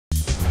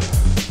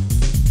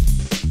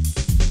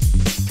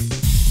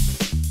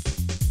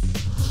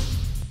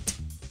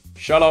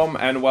Shalom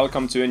and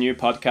welcome to a new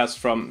podcast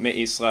from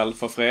Israel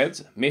for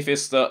Fred. MIFF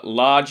is the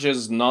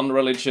largest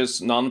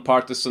non-religious,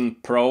 non-partisan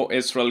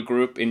pro-Israel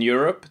group in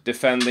Europe,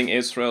 defending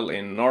Israel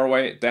in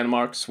Norway,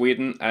 Denmark,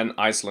 Sweden and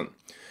Iceland.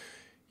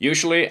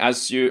 Usually,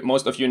 as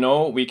most of you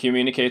know, we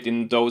communicate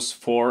in those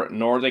four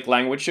Nordic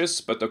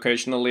languages, but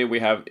occasionally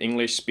we have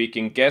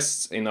English-speaking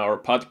guests in our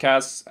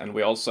podcasts, and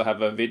we also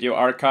have a video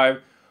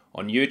archive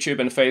on YouTube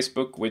and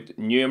Facebook with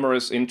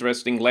numerous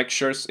interesting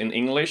lectures in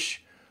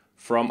English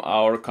from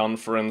our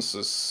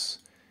conferences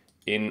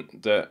in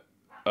the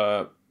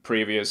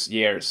previous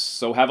years.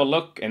 So have a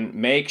look and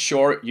make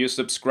sure you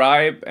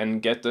subscribe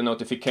and get the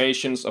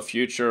notifications of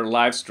future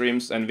live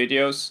streams and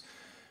videos.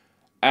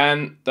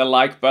 And the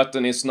like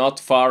button is not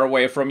far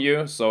away from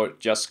you, so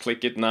just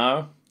click it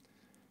now.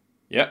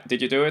 Yeah,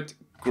 did you do it?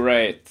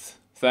 Great.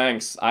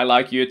 Thanks. I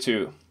like you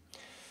too.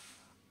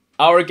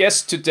 Our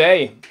guest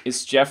today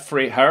is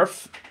Jeffrey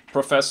Herf,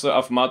 Professor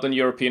of Modern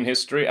European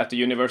History at the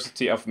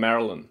University of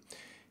Maryland.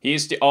 He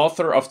is the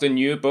author of the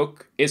new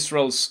book,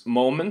 Israel's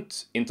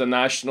Moment,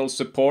 International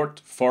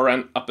Support for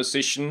and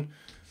Opposition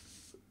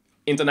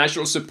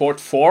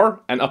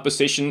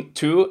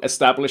to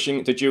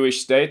Establishing the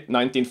Jewish State,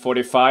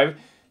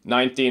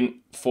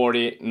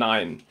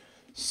 1945-1949.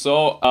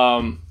 So,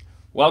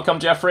 welcome,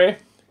 Jeffrey.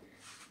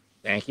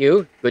 Thank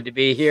you. Good to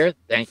be here.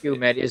 Thank you,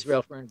 Med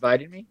Israel, for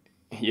inviting me.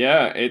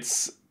 Yeah,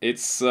 it's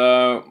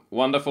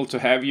wonderful to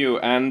have you.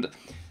 And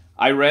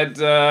I read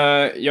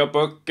your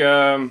book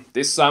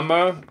this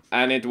summer,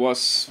 and it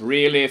was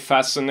really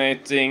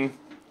fascinating,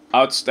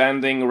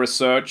 outstanding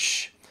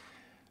research,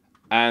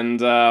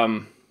 and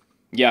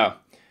yeah.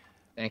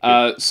 Thank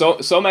you.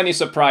 So many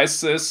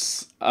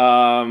surprises.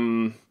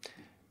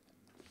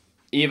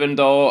 Even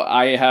though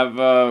I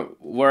have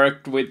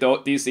worked with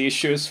these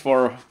issues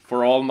for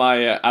all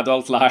my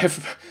adult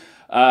life,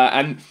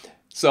 and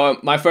so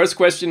my first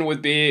question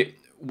would be,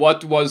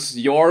 what was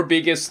your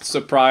biggest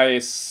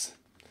surprise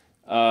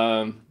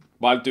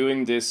while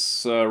doing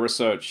this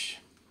research?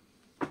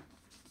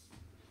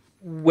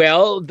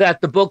 Well,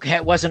 that the book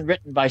wasn't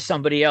written by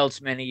somebody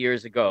else many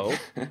years ago.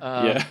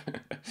 Yeah.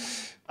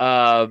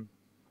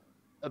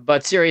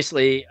 But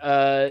seriously,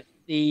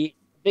 the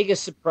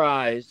biggest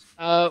surprise,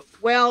 I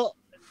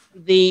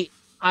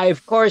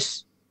of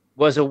course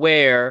was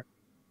aware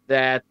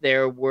that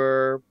there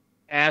were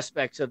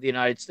aspects of the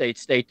United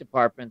States State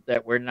Department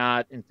that were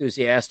not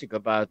enthusiastic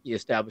about the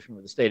establishment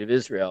of the State of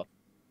Israel.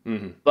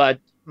 Mm-hmm. But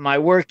my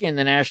work in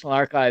the National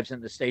Archives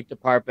and the State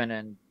Department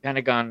and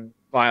Pentagon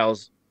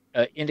files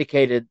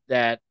indicated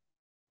that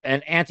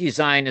an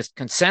anti-Zionist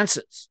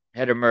consensus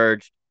had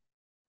emerged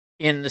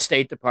in the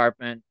State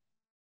Department,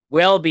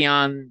 well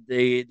beyond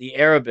the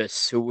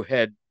Arabists who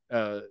had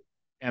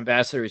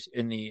ambassadors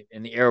in the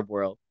Arab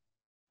world,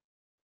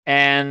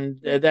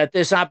 and that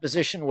this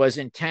opposition was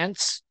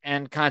intense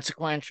and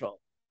consequential.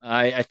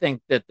 I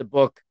think that the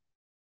book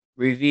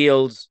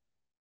reveals,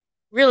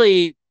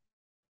 really,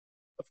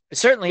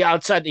 certainly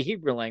outside the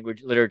Hebrew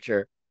language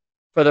literature,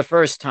 for the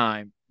first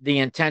time, the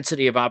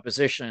intensity of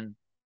opposition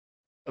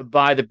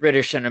by the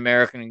British and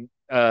American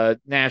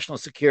national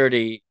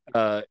security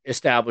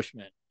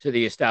establishment to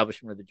the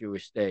establishment of the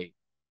Jewish state.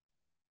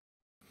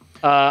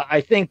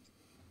 I think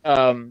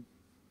I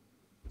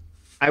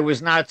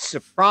was not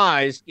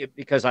surprised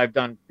because I've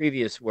done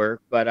previous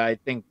work, but I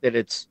think that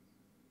it's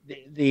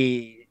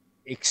the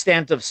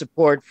extent of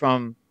support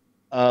from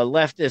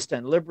leftist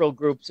and liberal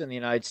groups in the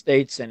United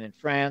States and in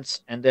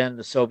France, and then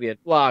the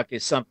Soviet bloc,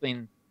 is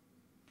something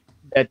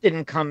that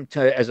didn't come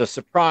as a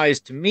surprise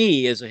to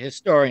me as a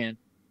historian,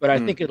 but I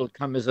think it'll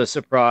come as a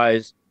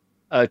surprise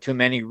to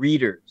many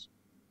readers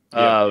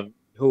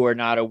who are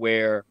not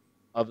aware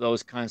of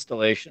those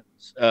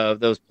constellations, of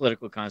those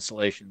political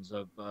constellations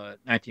of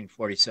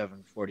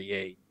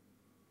 1947-48.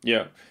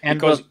 Yeah, and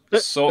because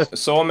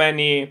so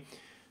many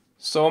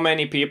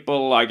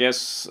people, I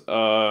guess,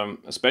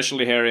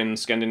 especially here in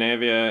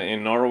Scandinavia,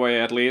 in Norway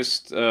at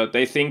least,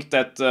 they think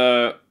that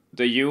the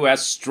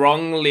U.S.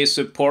 strongly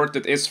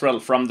supported Israel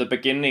from the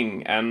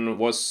beginning and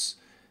was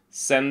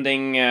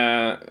sending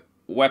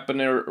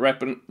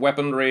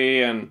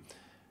weaponry and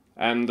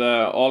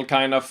all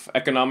kind of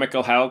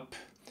economical help.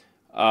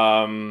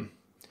 No,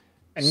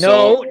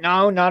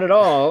 not at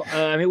all.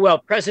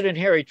 President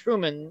Harry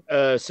Truman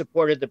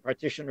supported the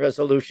partition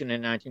resolution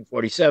in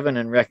 1947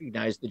 and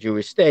recognized the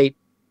Jewish state,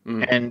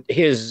 and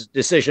his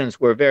decisions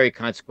were very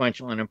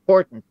consequential and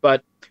important.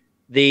 But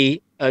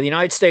the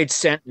United States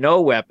sent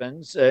no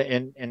weapons,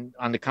 and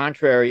on the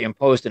contrary,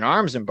 imposed an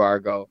arms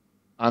embargo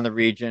on the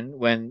region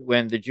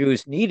when the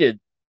Jews needed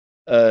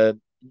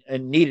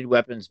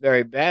weapons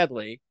very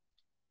badly.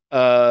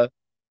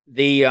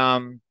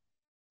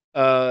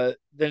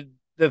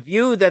 The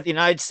view that the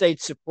United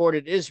States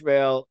supported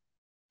Israel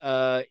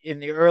in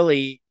the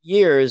early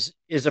years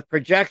is a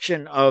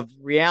projection of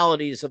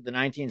realities of the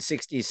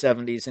 1960s,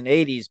 70s, and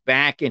 80s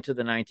back into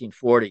the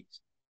 1940s.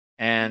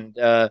 And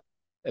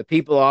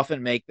people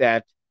often make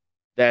that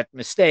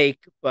mistake,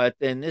 but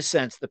in this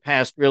sense, the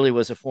past really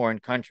was a foreign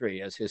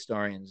country, as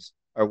historians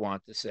are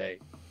wont to say.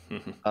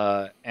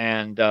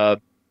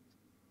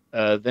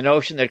 The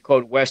notion that,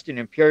 quote, Western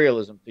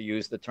imperialism, to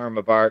use the term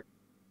of art,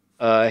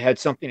 had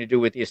something to do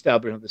with the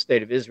establishment of the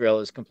State of Israel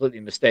is completely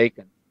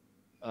mistaken.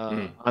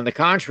 On the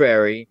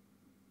contrary,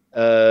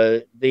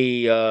 the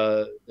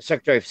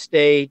Secretary of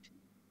State,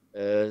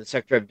 the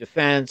Secretary of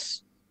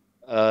Defense,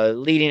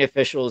 leading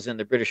officials in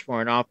the British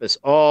Foreign Office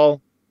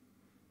all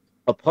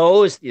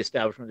opposed the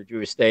establishment of the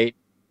Jewish state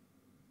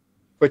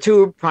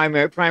for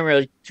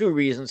primarily two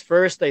reasons.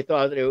 First, they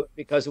thought that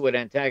because it would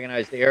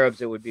antagonize the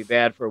Arabs, it would be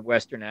bad for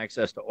Western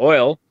access to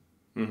oil.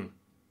 Mm-hmm.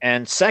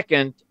 And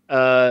second,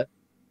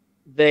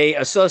 they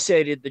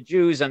associated the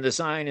Jews and the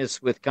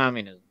Zionists with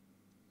communism.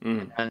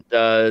 Mm-hmm. And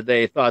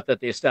they thought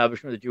that the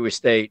establishment of the Jewish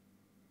state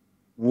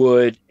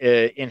would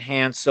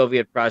enhance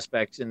Soviet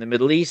prospects in the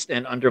Middle East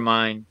and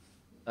undermine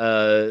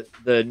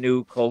the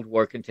new Cold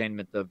War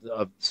containment of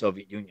the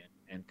Soviet Union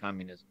and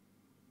communism.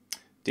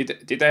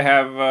 Did they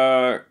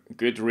have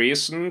good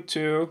reason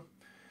to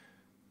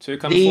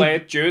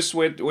conflate Jews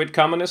with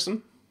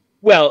communism?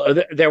 Well,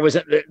 there was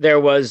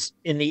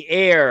in the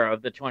air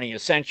of the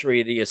 20th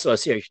century the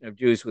association of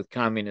Jews with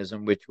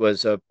communism, which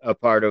was a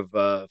part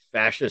of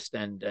fascist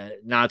and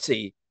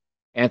Nazi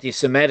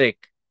anti-Semitic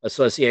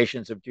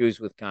associations of Jews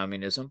with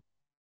communism.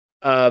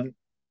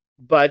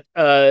 But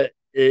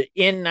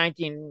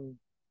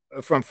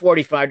from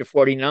 45 to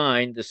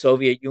 49, the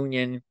Soviet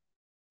Union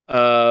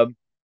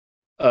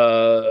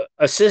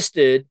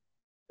assisted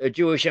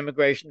Jewish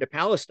immigration to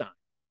Palestine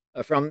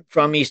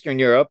from Eastern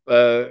Europe,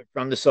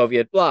 from the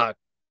Soviet bloc,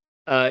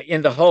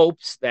 in the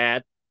hopes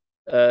that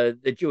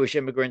the Jewish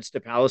immigrants to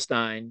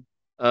Palestine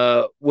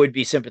would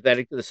be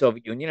sympathetic to the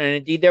Soviet Union. And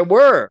indeed, there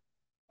were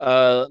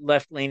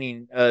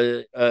left-leaning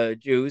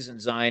Jews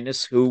and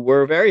Zionists who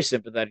were very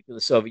sympathetic to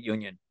the Soviet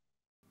Union.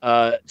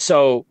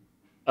 The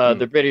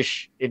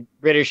British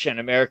and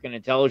American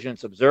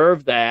intelligence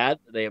observed that.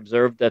 They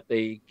observed that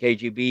the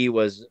KGB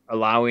was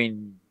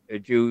allowing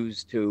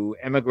Jews to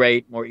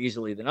emigrate more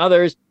easily than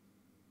others,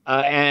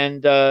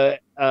 but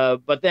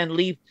then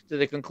leaped to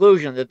the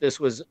conclusion that this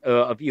was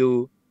a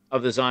view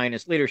of the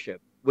Zionist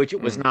leadership, which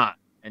it was not.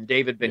 And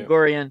David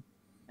Ben-Gurion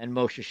and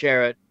Moshe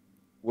Sharett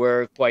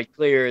were quite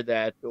clear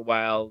that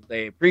while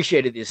they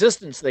appreciated the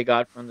assistance they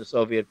got from the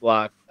Soviet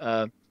bloc,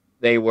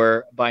 they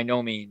were by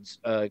no means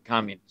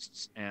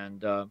communists.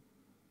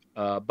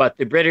 But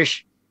the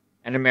British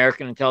and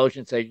American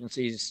intelligence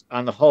agencies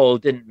on the whole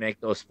didn't make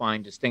those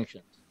fine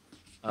distinctions.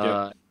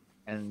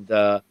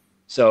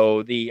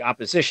 So the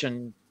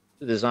opposition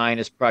to the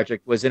Zionist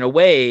project was in a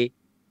way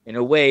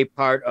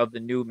part of the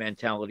new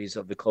mentalities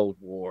of the Cold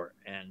War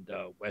and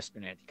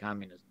Western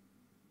anti-communism.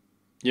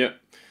 Yeah.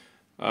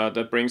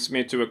 That brings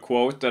me to a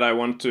quote that I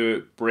want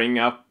to bring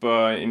up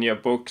in your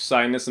book.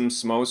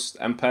 Zionism's most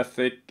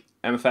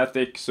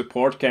emphatic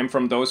support came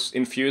from those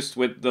infused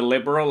with the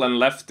liberal and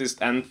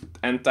leftist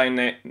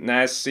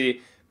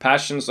anti-Nazi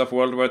passions of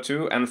World War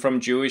II and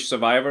from Jewish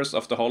survivors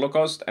of the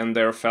Holocaust and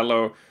their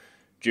fellow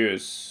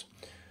Jews.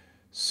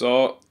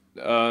 So,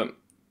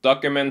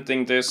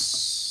 documenting this,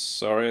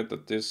 sorry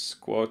that this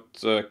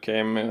quote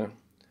came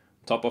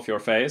top of your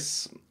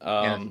face,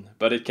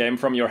 but it came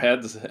from your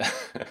head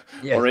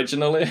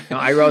originally. No,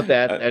 I wrote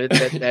that.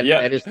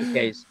 That is the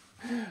case.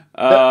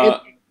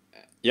 Go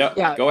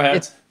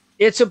ahead.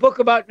 It's a book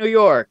about New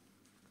York,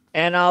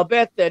 and I'll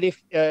bet that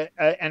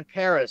and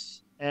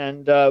Paris,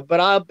 but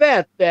I'll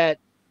bet that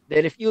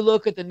if you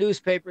look at the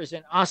newspapers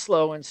in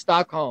Oslo and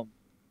Stockholm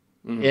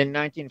in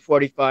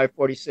 1945,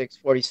 46,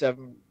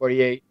 47,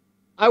 48,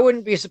 I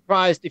wouldn't be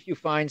surprised if you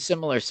find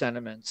similar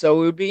sentiments.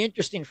 So it would be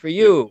interesting for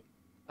you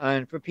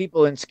and for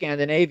people in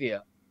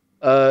Scandinavia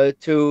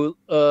to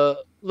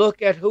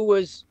look at what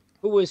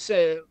was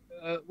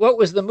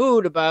the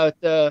mood about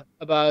the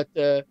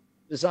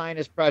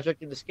Zionist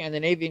project in the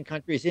Scandinavian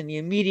countries in the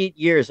immediate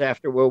years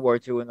after World War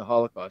II and the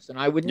Holocaust. And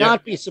I would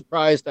not be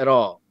surprised at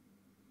all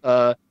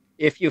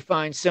if you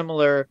find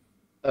similar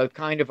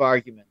kind of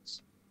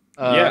arguments.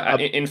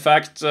 In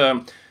fact,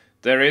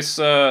 there is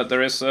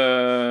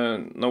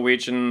a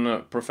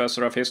Norwegian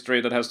professor of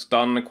history that has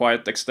done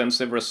quite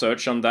extensive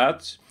research on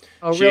that.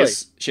 Oh, really?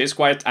 She's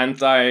quite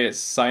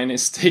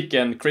anti-Zionistic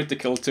and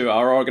critical to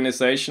our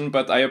organization,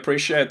 but I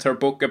appreciate her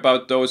book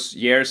about those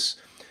years,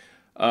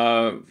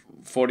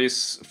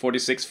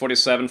 46,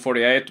 47,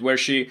 48, where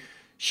she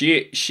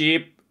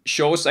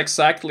shows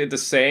exactly the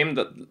same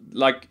that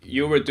like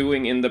you were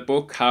doing in the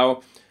book,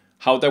 how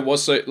there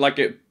was a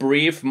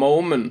brief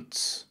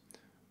moment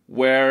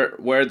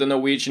where the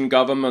Norwegian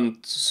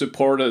government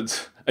supported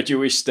a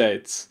Jewish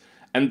state,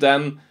 and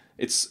then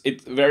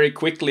it very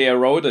quickly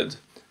eroded.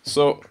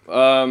 So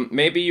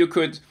maybe you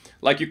could,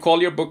 like you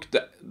call your book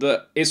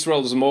the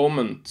Israel's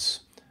moment.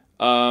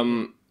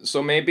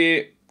 So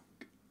maybe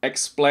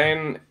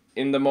explain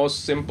in the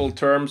most simple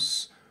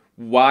terms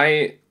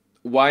why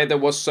there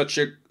was such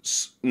a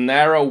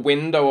narrow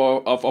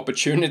window of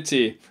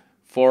opportunity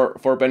for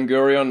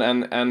Ben-Gurion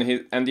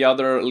and the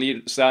other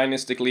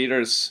Zionistic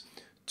leaders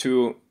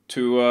to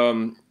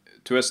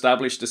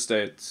establish the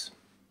state.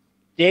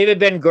 David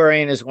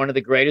Ben-Gurion is one of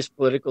the greatest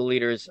political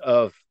leaders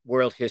of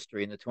world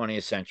history in the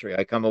 20th century.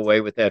 I come away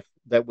with that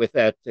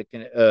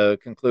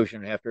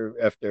conclusion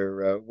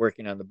after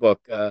working on the book,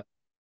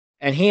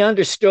 and he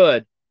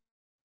understood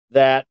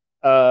that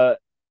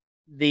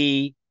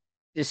the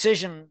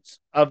decisions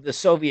of the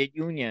Soviet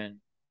Union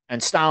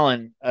and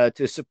Stalin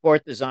to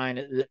support the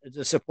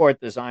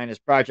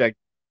Zionist project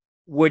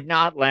would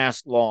not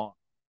last long,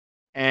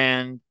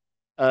 and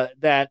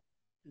that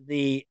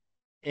the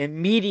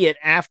immediate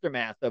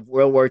aftermath of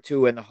World War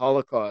II and the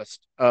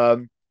Holocaust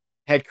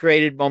had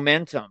created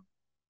momentum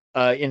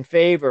in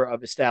favor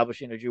of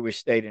establishing a Jewish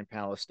state in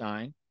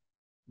Palestine,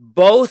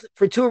 both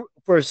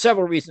for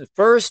several reasons.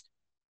 First,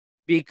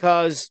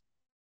 because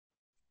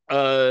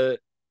the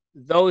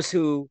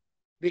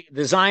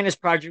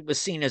Zionist project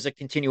was seen as a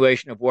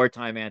continuation of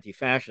wartime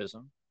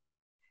anti-fascism,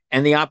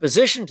 and the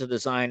opposition to the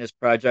Zionist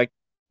project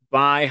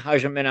by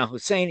Haj Amin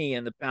al-Husseini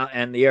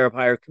and the Arab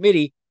Higher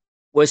Committee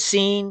was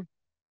seen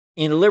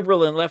in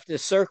liberal and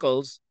leftist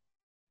circles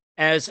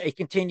as a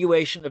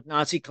continuation of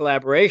Nazi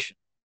collaboration.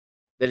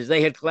 That is,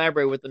 they had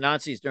collaborated with the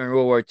Nazis during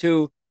World War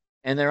II,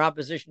 and their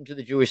opposition to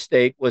the Jewish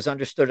state was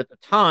understood at the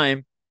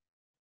time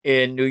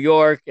in New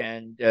York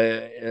and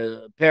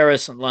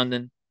Paris and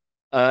London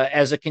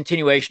as a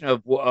continuation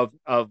of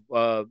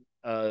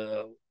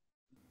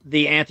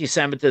the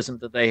anti-Semitism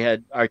that they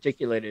had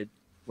articulated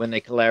when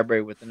they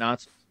collaborated with the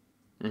Nazis.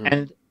 Mm-hmm.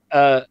 And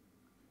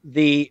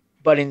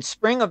but in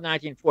spring of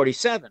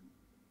 1947,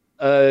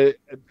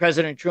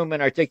 President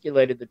Truman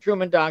articulated the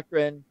Truman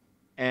Doctrine,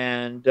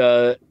 and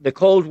the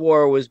Cold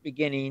War was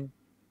beginning,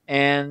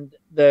 and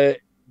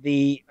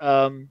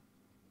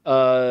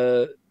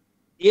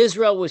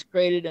Israel was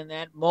created in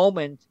that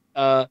moment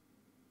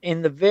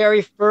in the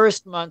very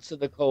first months of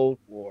the Cold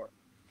War,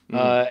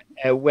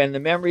 when the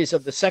memories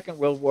of the Second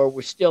World War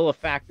were still a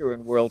factor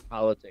in world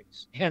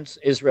politics, hence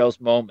Israel's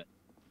moment.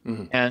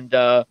 Mm-hmm. And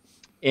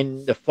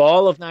in the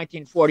fall of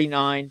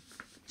 1949,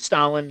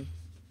 Stalin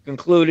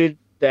concluded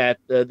that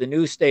the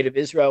new state of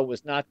Israel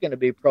was not going to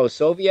be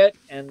pro-Soviet,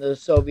 and the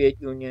Soviet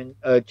Union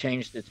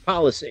changed its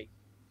policy.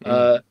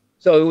 Mm-hmm.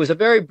 So it was a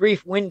very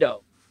brief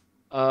window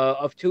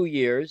of 2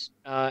 years,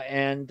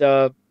 and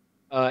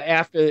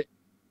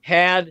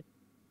had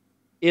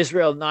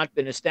Israel not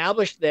been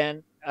established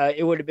then,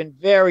 it would have been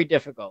very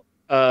difficult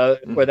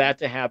for that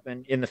to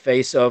happen in the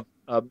face of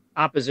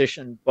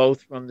opposition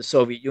both from the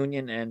Soviet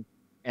Union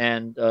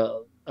and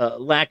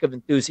lack of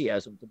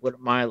enthusiasm, to put it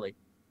mildly,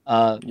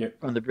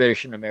 from the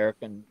British and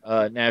American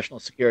national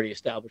security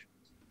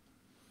establishments.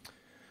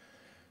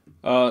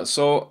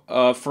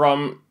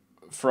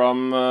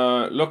 From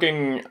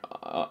looking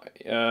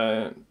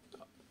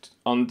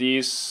on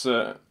these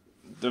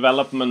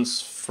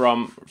developments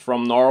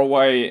from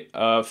Norway,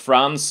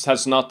 France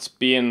has not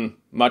been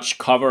much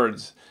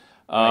covered,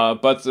 right.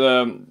 But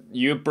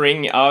you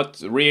bring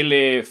out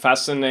really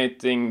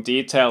fascinating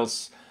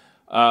details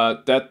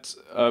that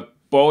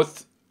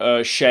both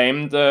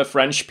shame the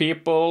French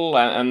people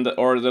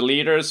or the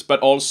leaders, but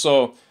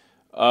also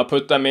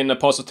put them in a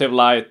positive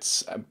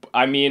light.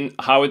 I mean,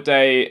 how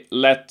they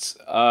let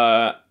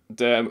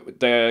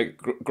the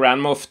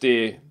Grand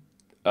Mufti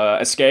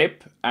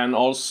escape, and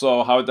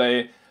also how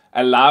they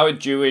allowed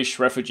Jewish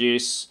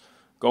refugees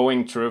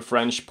going through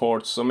French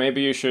ports. So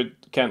maybe you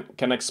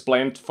can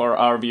explain for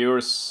our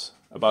viewers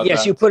about that.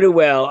 Yes, you put it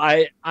well.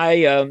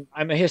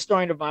 I'm a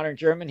historian of modern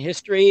German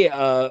history,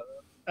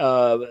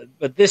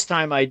 but this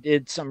time I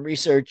did some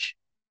research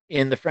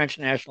in the French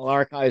National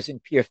Archives in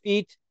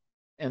Pierrefitte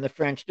and the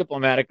French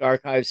Diplomatic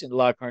Archives in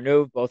La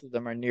Carnouve. Both of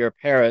them are near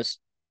Paris.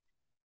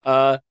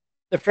 The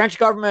French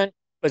government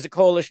was a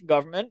coalition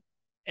government,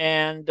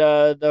 and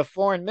the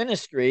foreign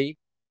ministry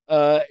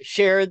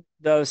shared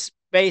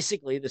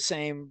basically the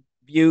same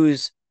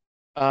views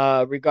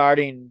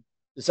regarding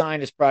the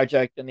Zionist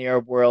project in the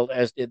Arab world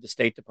as did the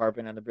State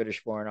Department and the British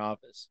Foreign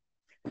Office.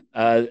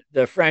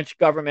 The French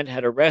government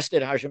had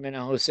arrested Haj Amin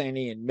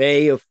al-Husseini in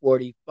May of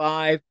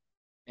 1945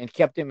 and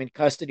kept him in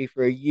custody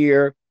for a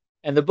year.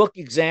 And the book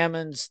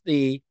examines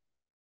the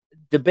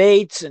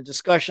debates and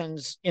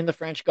discussions in the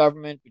French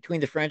government,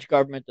 between the French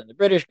government and the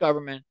British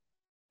government,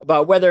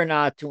 about whether or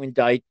not to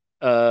indict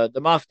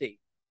the Mufti.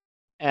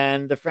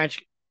 And the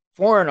French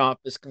Foreign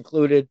Office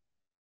concluded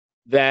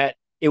that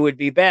it would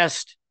be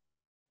best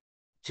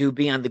to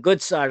be on the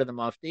good side of the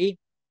Mufti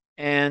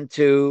and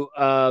to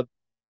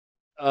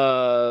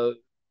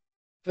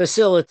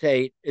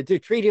facilitate, to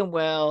treat him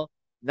well,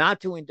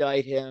 not to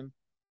indict him,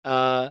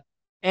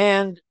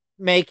 and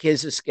make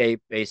his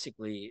escape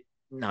basically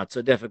not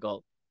so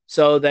difficult.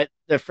 So that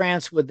the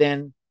France would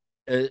then,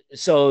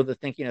 so the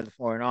thinking of the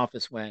Foreign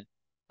Office went,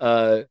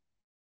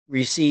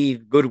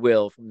 receive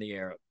goodwill from the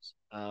Arabs.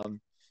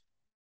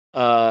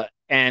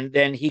 And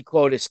then he,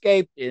 quote,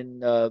 escaped in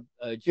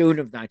June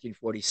of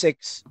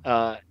 1946,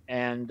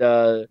 and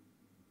the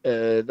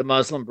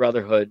Muslim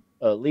Brotherhood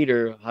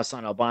leader,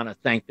 Hassan al-Banna,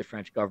 thanked the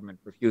French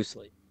government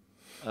profusely,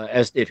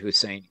 as did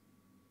Hussein.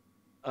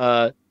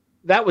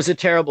 that was a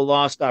terrible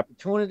lost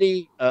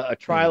opportunity. A Mm.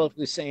 trial of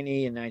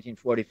Husseini in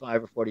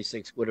 1945 or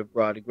 46 would have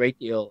brought a great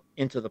deal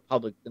into the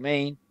public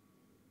domain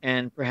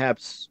and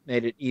perhaps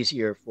made it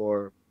easier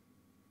for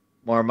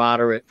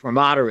moderate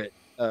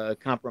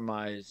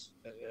compromise,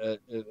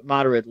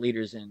 moderate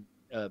leaders in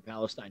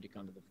Palestine to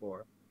come to the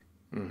fore.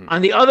 Hmm.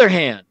 On the other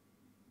hand,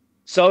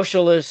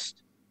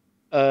 socialist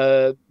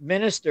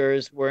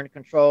ministers were in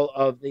control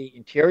of the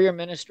Interior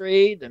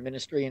Ministry, the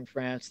ministry in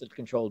France that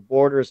controlled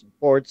borders and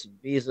ports and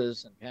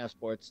visas and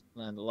passports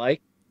and the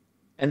like.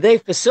 And they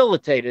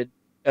facilitated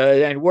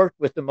and worked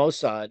with the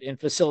Mossad in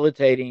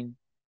facilitating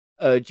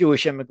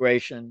Jewish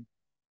immigration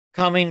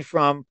coming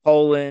from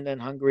Poland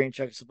and Hungary and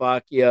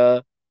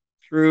Czechoslovakia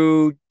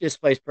through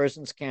displaced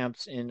persons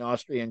camps in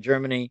Austria and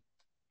Germany,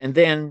 and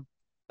then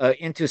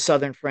into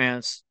southern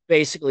France,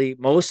 basically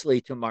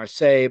mostly to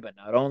Marseille, but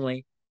not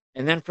only,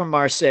 and then from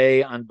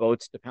Marseille on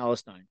boats to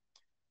Palestine.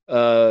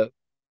 Uh,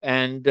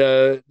 and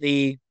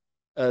the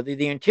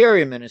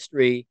Interior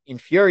Ministry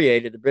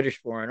infuriated the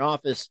British Foreign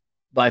Office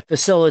by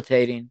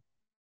facilitating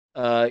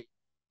uh,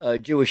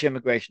 Jewish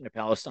immigration to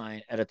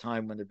Palestine at a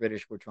time when the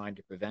British were trying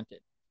to prevent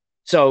it.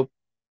 So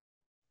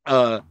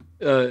uh,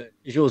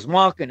 Jules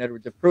Mock and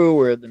Edward Depreux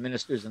were the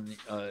ministers of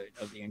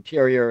the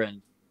Interior,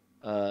 and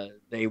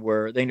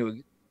they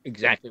knew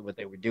exactly what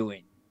they were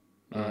doing.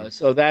 Mm.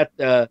 So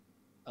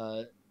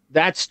uh,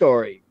 that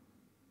story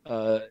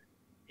uh,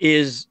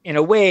 is, in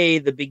a way,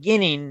 the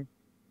beginning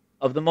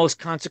of the most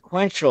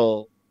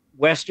consequential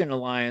Western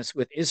alliance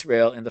with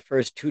Israel in the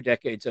first 2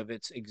 decades of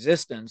its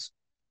existence.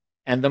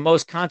 And the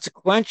most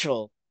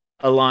consequential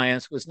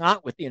alliance was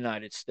not with the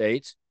United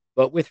States,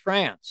 but with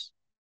France.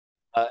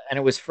 And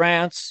it was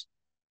France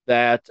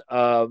that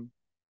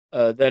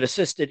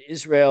assisted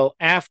Israel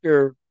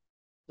after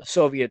the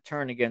Soviet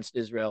turn against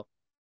Israel,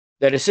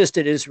 that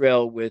assisted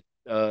Israel with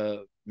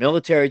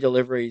military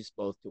deliveries,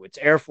 both to its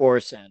air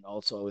force and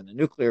also in the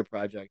nuclear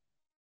project.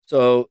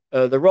 So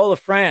the role of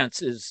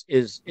France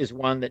is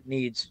one that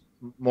needs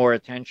more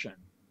attention,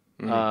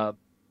 Mm.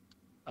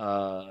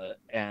 uh,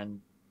 and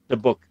the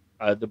book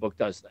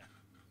does that.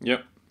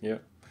 Yep.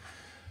 Yep.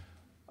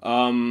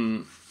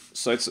 Um,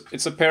 so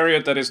it's a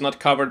period that is not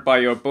covered by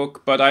your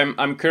book, but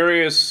I'm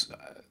curious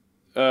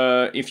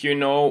if you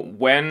know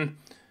when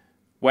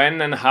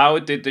and how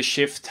did the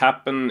shift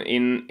happen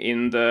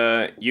in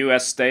the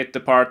U.S. State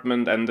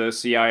Department and the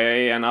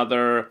CIA and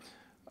other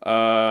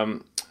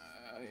um,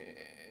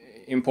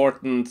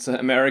 important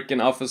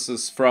American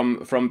offices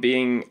from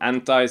being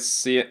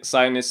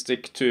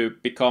anti-Zionistic to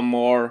become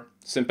more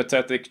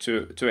sympathetic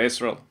to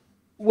Israel?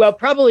 Well,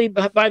 probably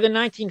by the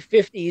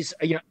 1950s,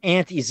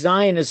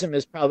 anti-Zionism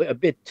is probably a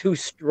bit too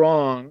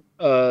strong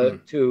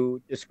Mm.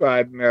 to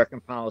describe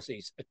American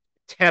policies. A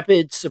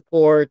tepid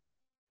support,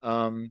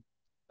 um,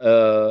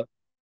 uh,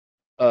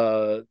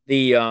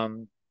 the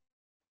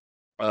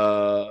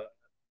uh,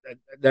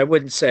 I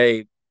wouldn't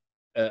say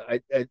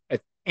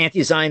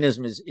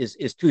anti-Zionism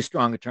is too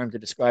strong a term to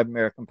describe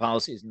American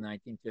policies in the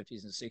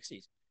 1950s and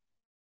 60s.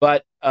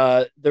 But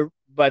the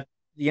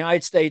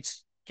United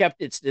States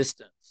kept its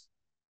distance.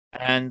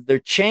 And the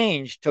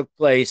change took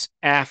place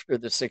after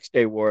the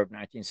Six-Day War of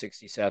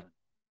 1967,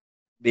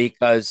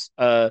 because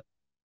uh,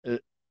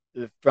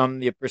 from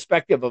the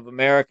perspective of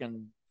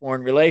American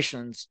foreign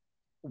relations,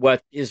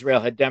 what Israel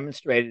had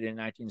demonstrated in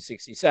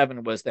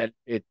 1967 was that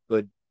it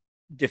could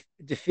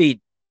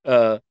defeat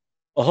a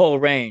whole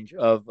range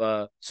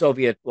of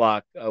Soviet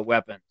bloc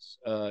weapons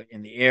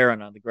in the air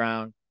and on the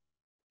ground.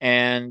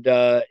 And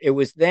it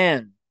was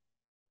then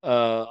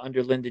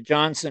under Lyndon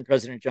Johnson,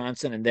 President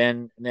Johnson, and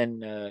then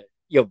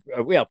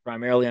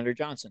primarily under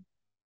Johnson,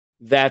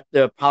 that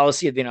the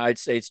policy of the United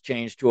States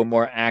changed to a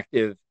more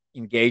active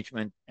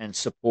engagement and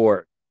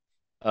support.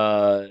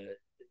 Uh,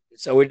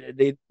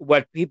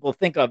 what people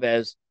think of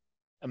as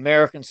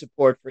American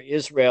support for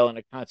Israel in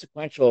a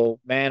consequential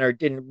manner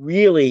didn't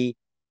really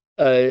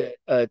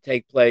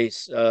take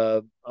place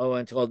until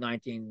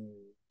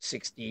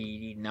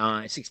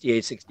 1969,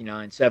 68,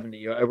 69,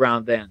 70,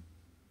 around then.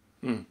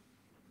 Mm.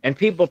 And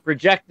people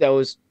project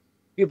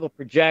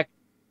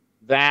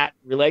that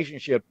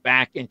relationship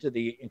back into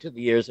the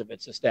years of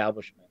its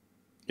establishment.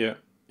 Yeah.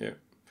 Yeah.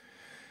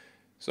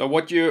 So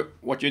what you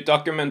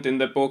document in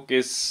the book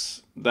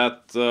is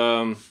that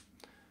the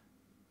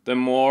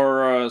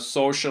more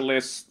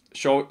socialist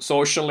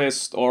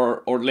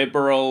or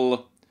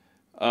liberal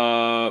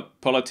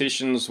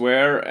politicians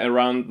were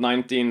around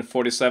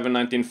 1947,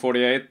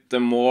 1948, the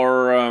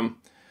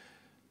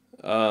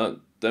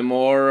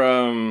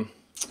more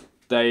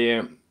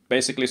they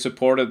basically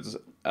supported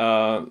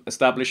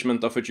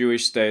establishment of a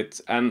Jewish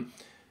state. And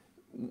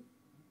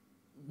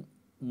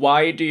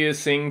why do you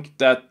think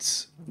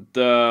that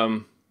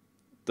the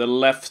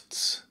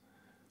left,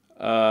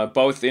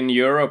 both in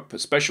Europe,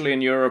 especially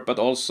in Europe, but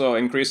also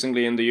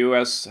increasingly in the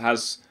U.S.,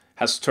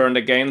 has turned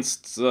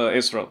against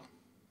Israel?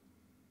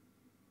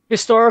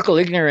 Historical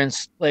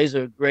ignorance plays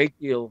a great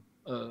deal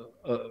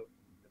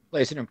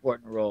plays an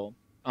important role.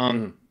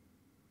 Mm.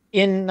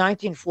 In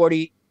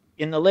 1940,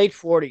 in the late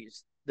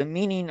 40s, the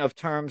meaning of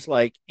terms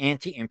like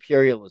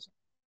anti-imperialism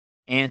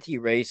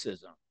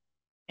anti-racism,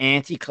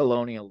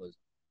 anti-colonialism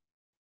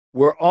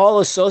were all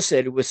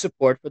associated with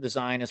support for the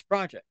Zionist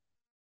project.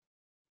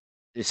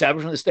 The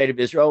establishment of the State of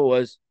Israel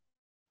was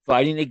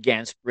fighting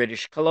against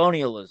British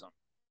colonialism.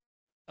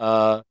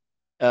 Uh,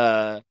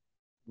 uh,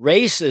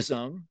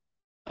 Racism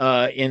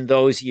in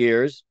those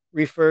years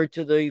referred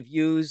to the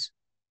views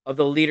of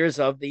the leaders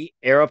of the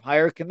Arab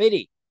Higher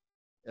Committee,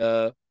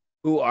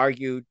 who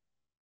argued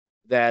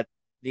that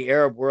the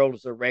Arab world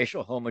was a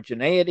racial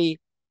homogeneity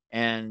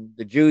and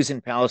the Jews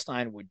in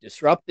Palestine would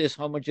disrupt this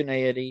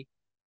homogeneity.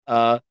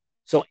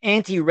 So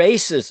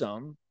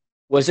anti-racism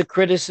was a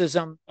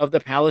criticism of the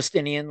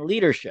Palestinian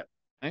leadership.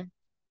 Right?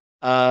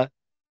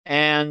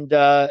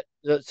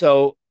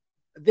 So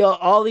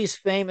all these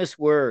famous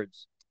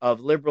words of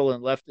liberal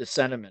and leftist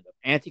sentiment, of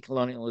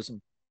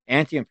anti-colonialism,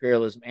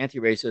 anti-imperialism,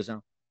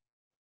 anti-racism,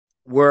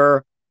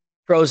 were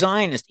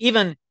pro-Zionist.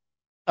 Even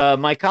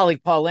my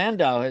colleague Paul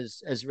Landau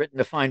has written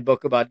a fine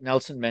book about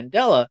Nelson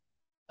Mandela,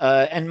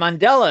 and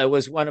Mandela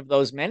was one of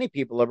those many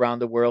people around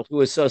the world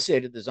who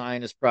associated the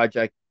Zionist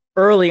project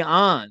early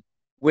on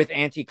with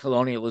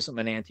anti-colonialism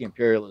and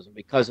anti-imperialism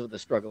because of the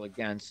struggle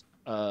against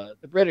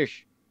the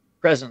British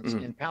presence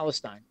in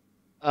Palestine.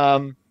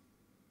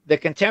 The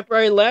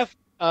contemporary left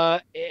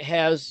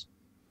has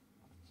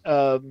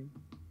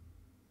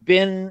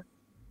been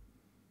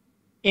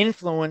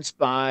influenced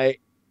by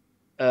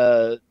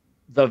the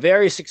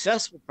very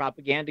successful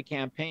propaganda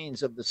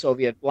campaigns of the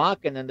Soviet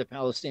bloc and then the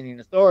Palestinian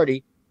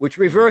Authority, which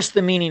reversed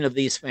the meaning of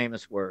these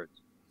famous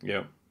words.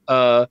 Yeah.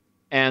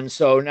 And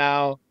so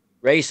now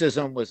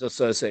racism was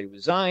associated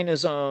with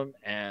Zionism,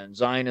 and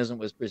Zionism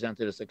was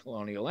presented as a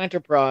colonial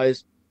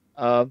enterprise,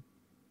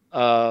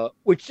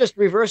 which just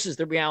reverses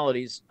the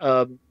realities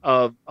of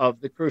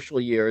the crucial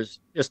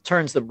years, just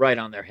turns them right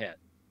on their head.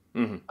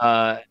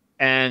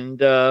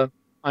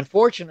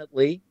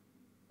 Unfortunately,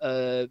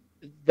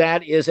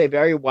 that is a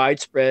very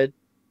widespread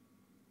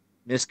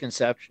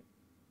misconception.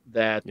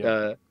 That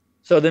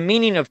so the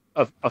meaning of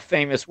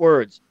famous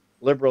words,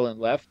 liberal and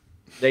left,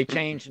 they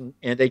change and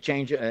they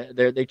change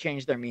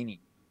their meaning.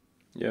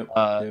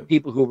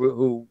 People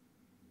who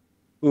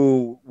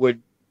were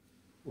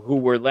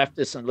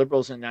leftists and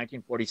liberals in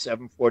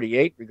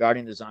 1947-48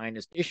 regarding the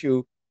Zionist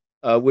issue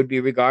would be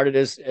regarded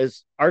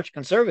as arch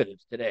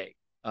conservatives today,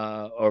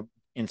 or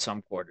in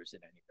some quarters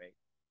at any rate.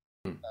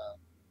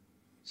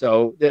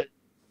 So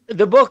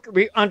the book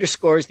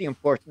underscores the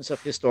importance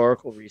of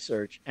historical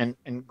research and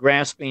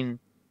grasping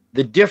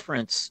the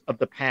difference of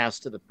the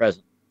past to the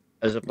present,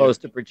 as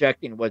opposed to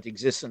projecting what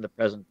exists in the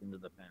present into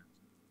the past.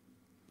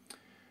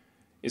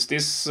 Is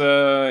this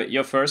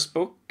your first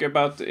book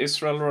about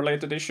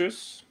Israel-related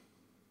issues?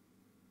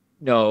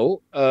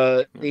 No.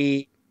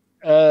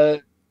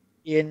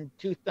 In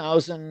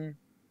 2000,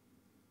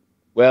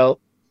 well,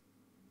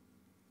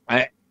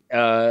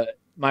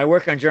 my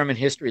work on German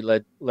history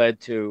led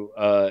to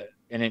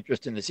an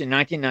interest in this. In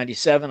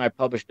 1997, I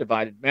published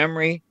Divided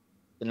Memory,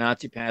 the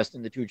Nazi Past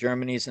in the Two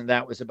Germanys, and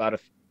that was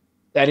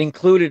that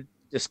included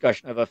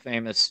discussion of a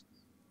famous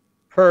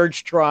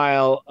purge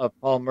trial of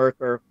Paul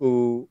Merker,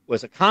 who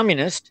was a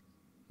communist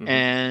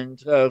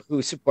and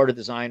who supported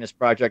the Zionist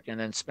project and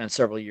then spent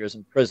several years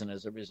in prison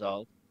as a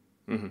result.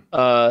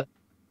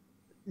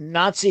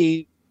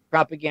 Nazi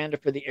Propaganda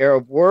for the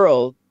Arab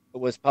World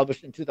was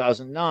published in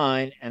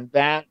 2009, and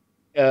that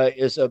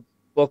is a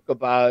book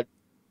about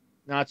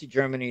Nazi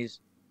Germany's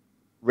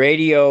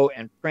radio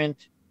and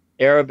print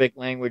Arabic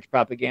language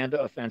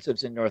propaganda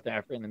offensives in North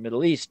Africa and the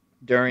Middle East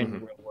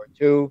during World War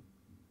II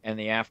and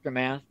the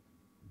aftermath.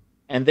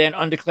 And then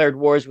Undeclared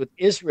Wars with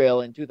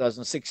Israel in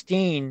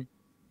 2016,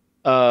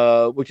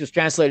 which was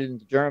translated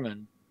into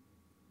German,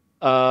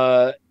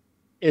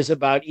 is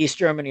about East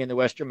Germany and the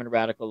West German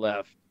radical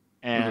left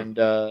and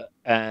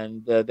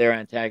their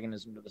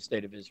antagonism to the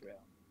State of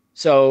Israel.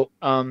 So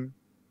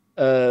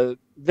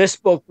this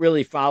book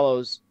really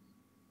follows.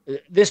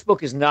 This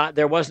book is not.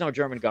 There was no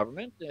German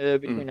government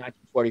between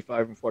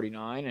 1945 and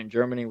 49, and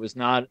Germany was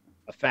not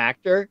a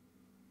factor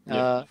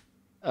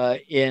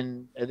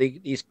in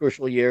these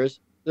crucial years.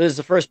 This is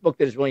the first book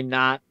that is really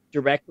not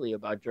directly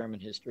about German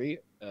history,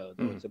 though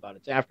it's about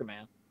its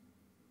aftermath.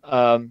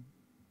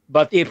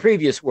 But the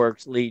previous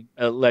works led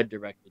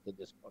directly to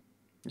this book.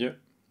 Yeah.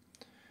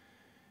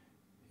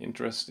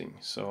 Interesting.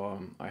 So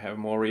I have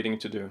more reading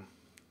to do.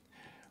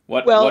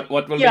 What will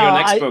be your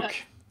next book?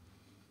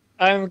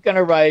 I'm going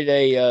to write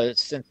a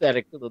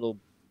synthetic the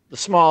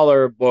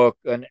smaller book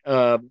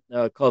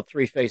called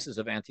Three Faces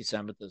of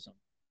Anti-Semitism,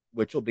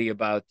 which will be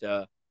about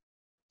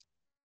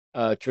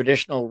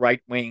traditional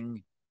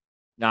right-wing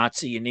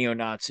Nazi and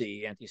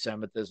neo-Nazi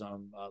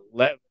anti-Semitism,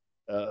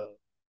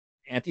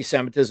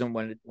 anti-Semitism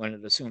when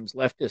it assumes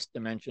leftist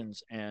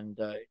dimensions, and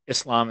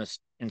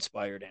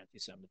Islamist-inspired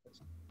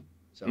anti-Semitism.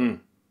 So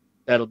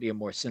that'll be a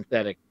more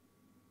synthetic,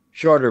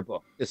 shorter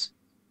book.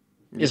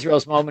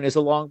 Israel's Moment is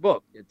a long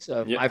book. It's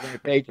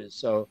 500 pages.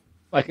 So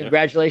my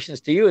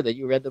congratulations to you that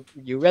you read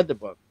the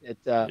book.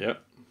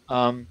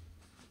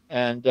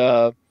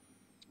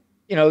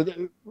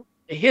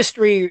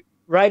 History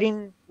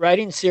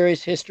writing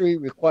serious history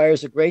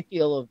requires a great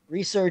deal of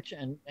research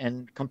and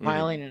Mm-hmm.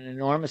 compiling an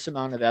enormous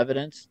amount of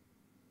evidence,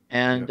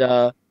 and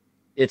Yep.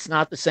 it's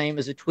not the same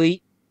as a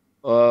tweet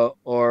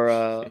or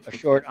a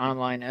short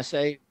online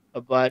essay.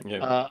 Yep.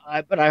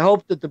 But I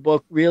hope that the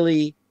book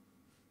really,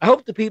 I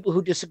hope the people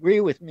who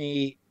disagree with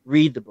me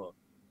read the book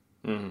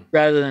Mm-hmm.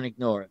 rather than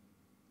ignore it.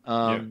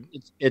 Yep.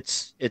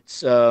 It's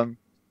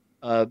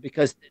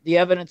because the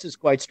evidence is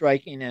quite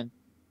striking,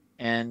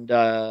 and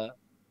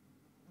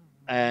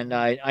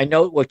I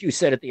note what you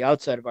said at the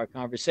outset of our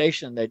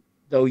conversation, that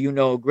though you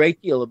know a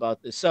great deal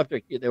about this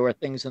subject, there were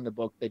things in the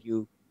book that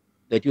you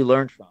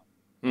learned from,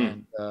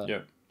 Mm. and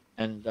Yep.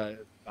 and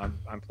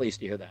I'm pleased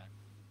to hear that.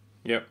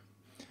 Yep.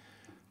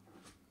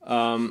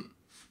 Um,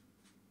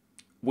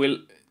 will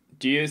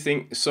do you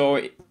think so?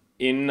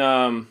 In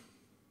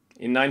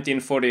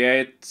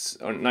 1948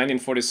 or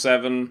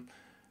 1947,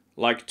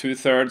 like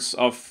 2/3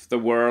 of the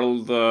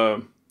world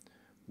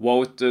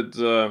voted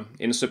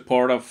in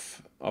support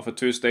of a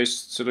two-state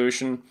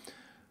solution,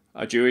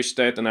 a Jewish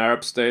state, an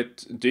Arab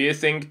state. Do you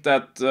think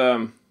that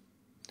the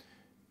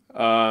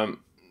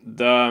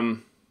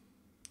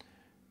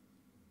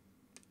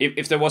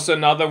if there was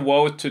another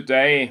vote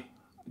today,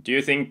 do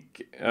you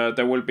think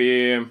there will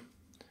be?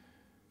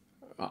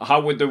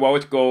 How would the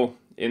vote go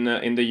in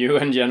the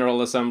UN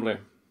General Assembly?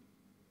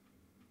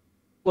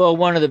 Well,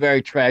 one of the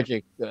very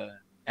tragic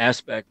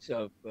aspects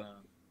of the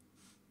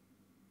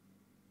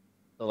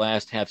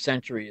last half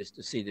century is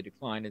to see the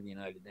decline of the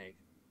United Nations,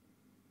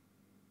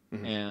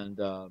 Mm-hmm. and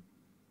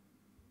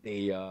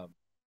the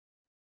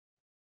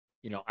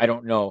I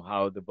don't know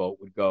how the vote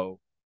would go.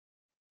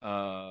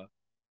 Uh,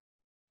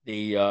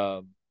 the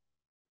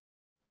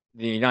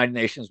the United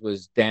Nations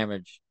was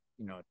damaged,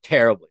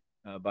 terribly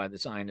by the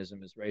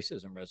Zionism as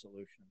racism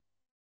resolution.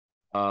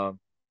 Uh,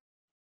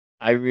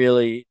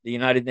 the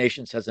United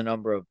Nations has a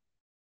number of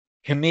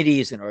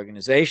committees and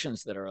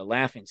organizations that are a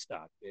laughing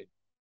stock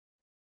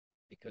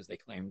because they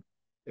claim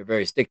they're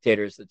various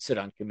dictators that sit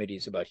on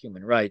committees about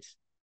human rights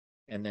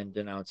and then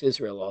denounce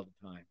Israel all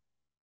the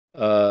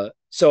time.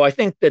 So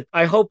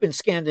I hope in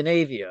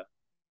Scandinavia,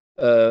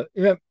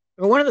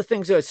 one of the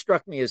things that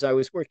struck me as I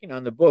was working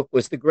on the book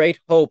was the great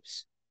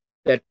hopes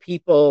that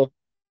people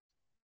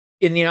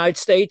in the United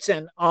States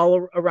and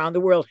all around the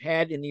world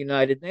had in the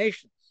United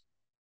Nations.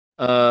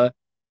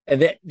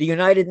 And that the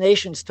United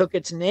Nations took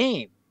its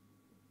name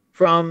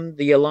from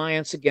the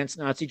alliance against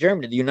Nazi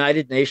Germany, the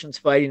United Nations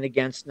fighting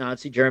against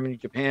Nazi Germany,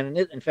 Japan,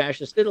 and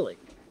fascist Italy.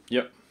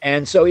 Yep.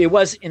 And so it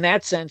was, in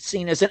that sense,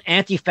 seen as an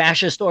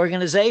anti-fascist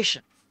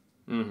organization.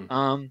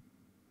 Mm-hmm.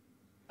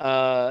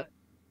 Uh,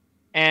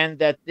 and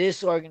that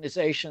this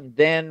organization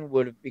then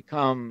would have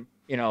become,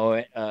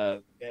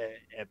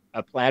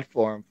 a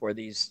platform for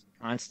these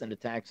constant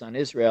attacks on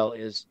Israel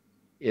is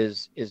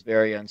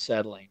very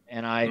unsettling.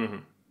 And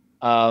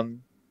Mm-hmm.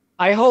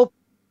 I hope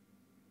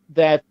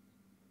that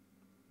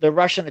the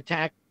Russian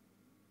attack,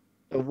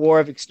 the war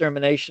of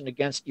extermination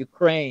against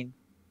Ukraine,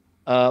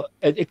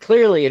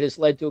 clearly it has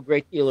led to a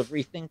great deal of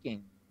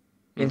rethinking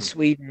in Mm-hmm.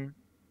 Sweden.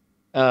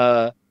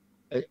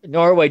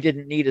 Norway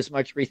didn't need as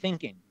much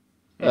rethinking.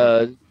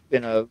 Mm-hmm.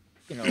 Been a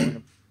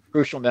a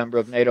crucial member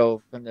of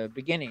NATO from the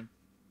beginning,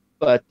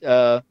 but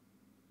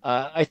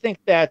I think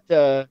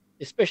that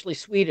especially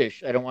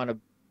Swedish. I don't want to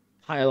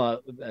pile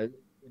out,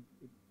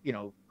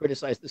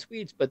 criticize the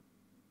Swedes, but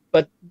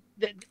Oh,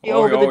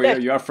 over the oh,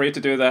 decade. you are free to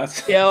do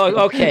that. Yeah,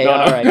 okay, No,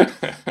 all right.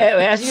 no.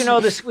 As you know,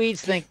 the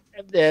Swedes think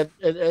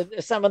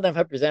some of them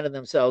have presented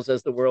themselves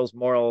as the world's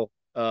moral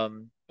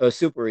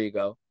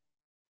superego,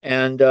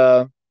 and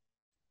uh,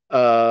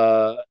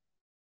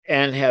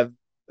 and have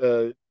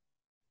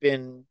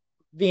been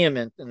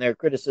vehement in their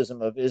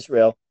criticism of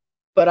Israel.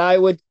 But I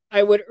would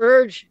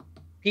urge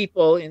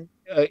people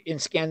in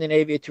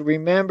Scandinavia to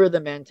remember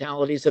the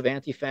mentalities of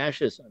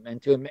anti-fascism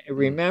and to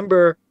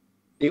remember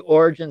the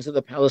origins of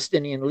the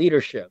Palestinian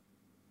leadership.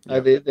 Yeah,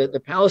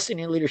 The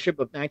Palestinian leadership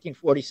of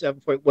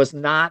 1947 was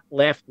not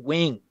left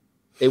wing;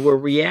 they were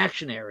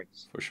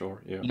reactionaries. for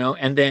sure. Yeah.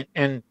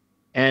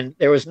 And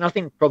there was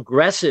nothing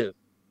progressive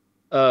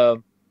uh,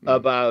 Mm.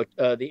 about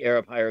the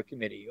Arab Higher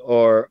Committee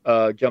or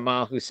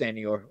Jamal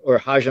Husseini or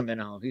Hajem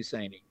al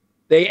Husseini.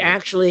 They Yeah.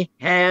 actually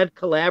had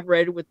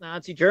collaborated with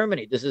Nazi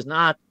Germany. This is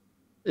not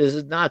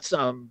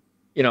some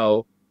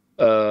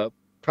uh,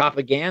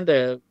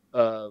 propaganda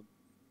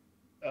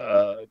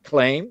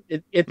claim.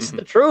 It's Mm-hmm.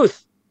 the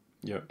truth.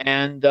 Yeah.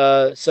 And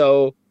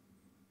so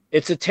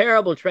it's a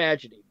terrible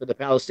tragedy for the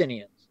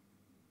Palestinians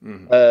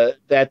Mm-hmm.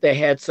 that they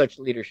had such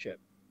leadership,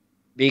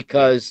 Yeah.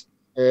 because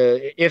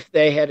if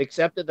they had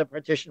accepted the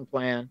partition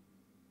plan,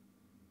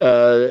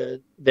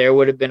 there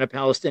would have been a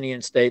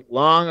Palestinian state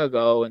long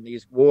ago, and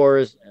these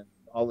wars and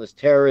all this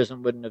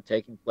terrorism wouldn't have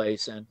taken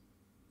place, and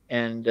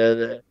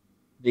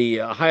the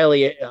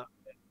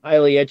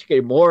highly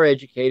educated, more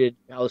educated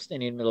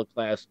Palestinian middle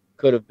class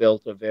could have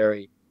built a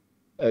very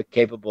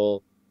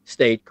capable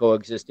state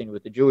coexisting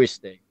with the Jewish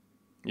state.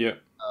 Yeah.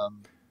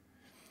 Um,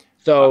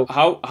 so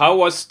How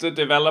was the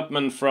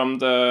development from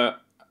the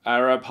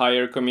Arab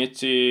Higher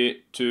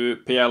Committee to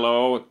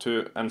PLO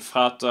to and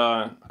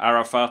Fatah,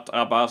 Arafat,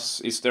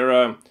 Abbas? Is there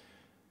a,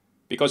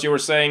 because you were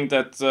saying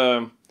that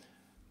the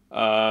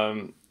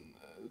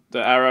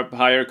Arab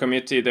Higher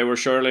Committee, they were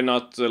surely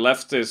not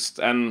leftist,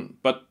 and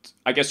but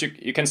I guess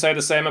you can say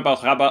the same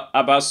about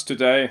Abbas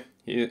today.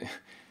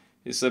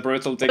 He's a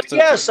brutal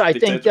Yes, I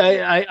think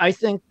dictator. I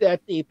think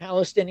that the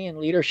Palestinian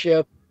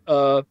leadership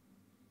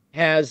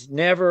has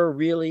never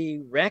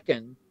really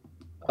reckoned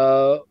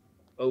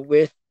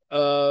with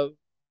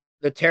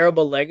the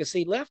terrible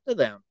legacy left to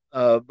them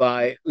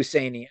by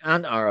Husseini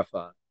and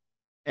Arafat.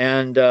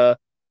 And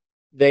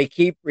they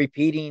keep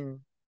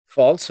repeating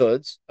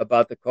falsehoods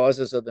about the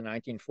causes of the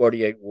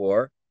 1948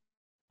 war.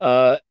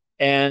 Uh,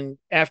 and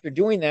after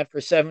doing that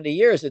for 70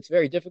 years, it's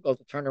very difficult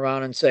to turn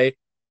around and say,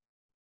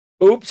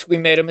 oops, we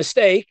made a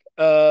mistake.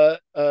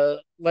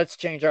 Let's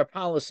change our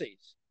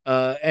policies.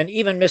 And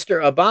even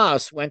Mr.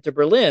 Abbas went to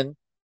Berlin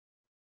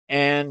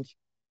and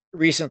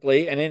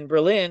recently, and in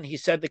Berlin, he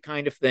said the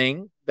kind of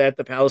thing that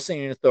the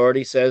Palestinian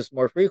Authority says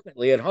more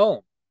frequently at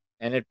home,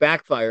 and it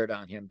backfired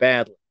on him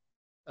badly.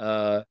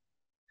 Uh,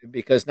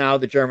 because now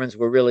the Germans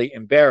were really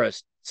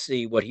embarrassed to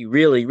see what he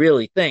really,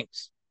 really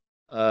thinks,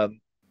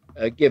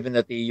 given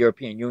that the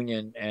European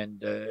Union and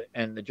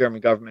the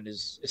German government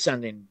is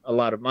sending a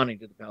lot of money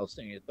to the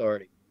Palestinian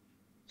Authority.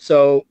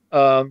 So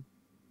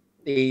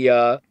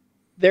the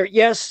there,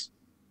 yes,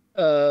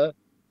 uh,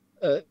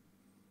 uh,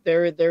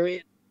 there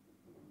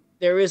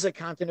is a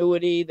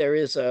continuity. There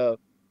is a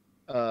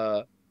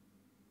uh,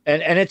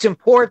 and it's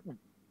important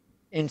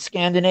in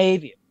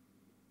Scandinavia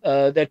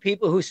that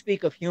people who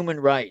speak of human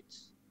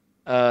rights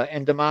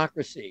and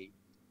democracy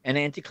and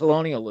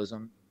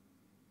anti-colonialism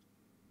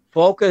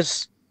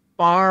focus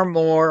far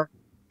more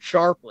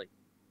sharply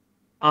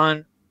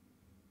on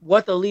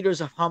what the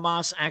leaders of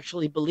Hamas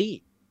actually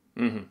believe.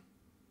 Mm-hmm.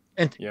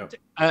 And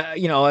Yeah.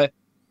 you know,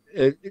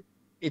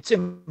 it's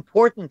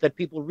important that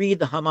people read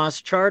the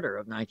Hamas Charter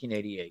of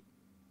 1988.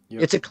 Yeah.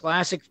 It's a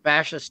classic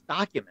fascist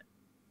document,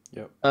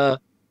 Yeah.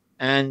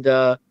 and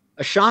a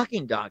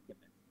shocking document.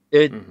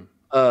 It,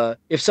 Mm-hmm.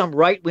 if some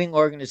right-wing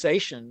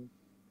organization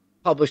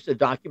published a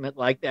document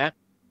like that,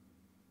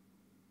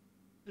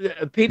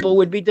 people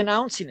would be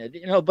denouncing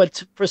it,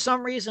 but for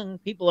some reason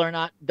people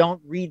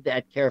don't read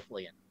that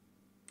carefully enough.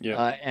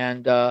 Yeah.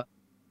 And uh,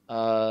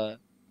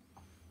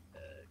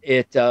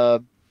 it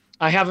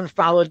I haven't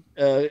followed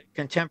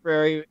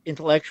contemporary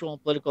intellectual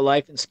and political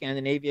life in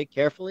Scandinavia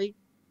carefully,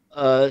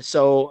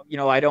 so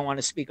I don't want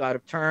to speak out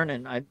of turn,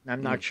 and I'm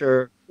Mm. not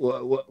sure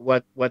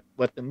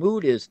what the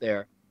mood is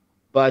there.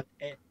 But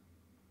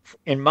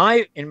in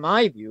my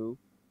view,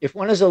 if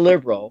one is a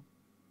liberal,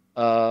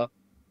 uh,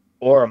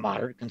 or a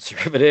moderate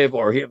conservative,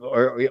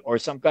 or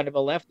some kind of a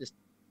leftist,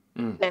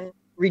 Mm. then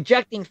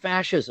rejecting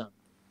fascism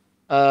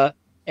uh,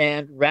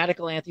 and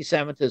radical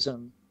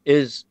anti-Semitism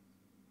is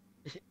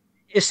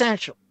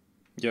essential.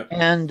 Yeah.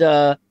 And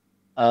uh,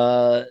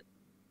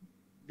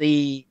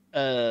 the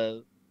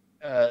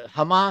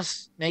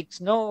Hamas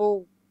makes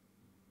no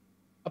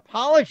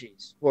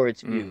apologies for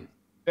its Mm. views.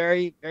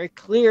 Very, very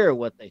clear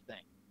what they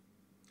think.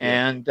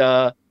 Yeah. And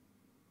uh,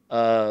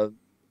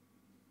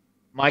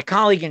 my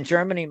colleague in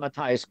Germany,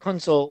 Matthias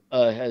Kunzel,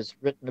 has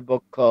written a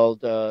book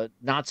called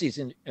Nazis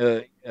und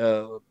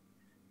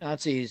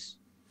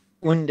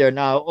der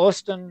Nahe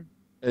Osten,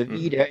 wie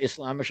Mm-hmm. der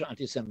islamische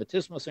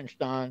Antisemitismus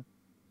entstand.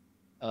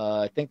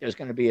 I think there's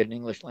going to be an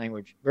English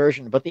language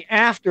version, but the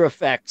after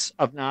effects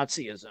of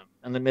Nazism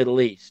in the Middle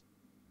East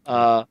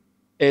Yeah.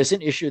 is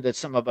an issue that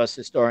some of us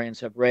historians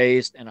have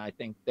raised, and I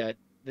think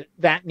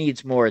that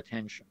needs more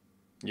attention,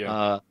 Yeah.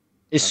 uh,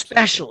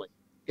 Absolutely.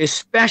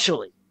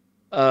 especially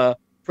uh,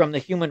 from the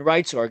human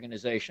rights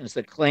organizations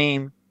that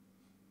claim,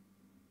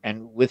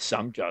 and with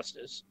some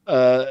justice,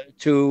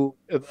 to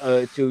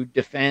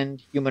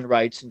defend human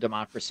rights and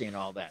democracy and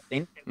all that.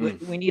 Mm.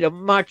 We need a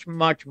much,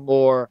 much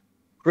more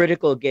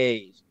critical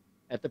gaze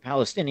at the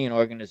Palestinian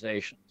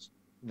organizations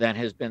than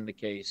has been the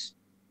case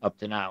up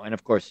to now. And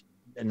of course,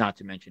 not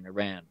to mention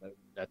Iran, but Yeah.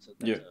 that's a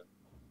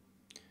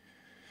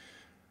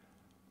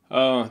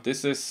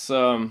This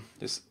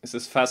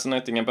is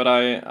fascinating, but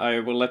I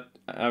will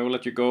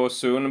let you go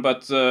soon.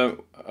 But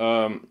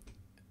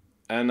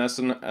and as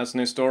an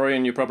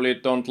historian, you probably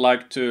don't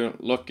like to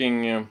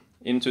looking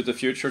into the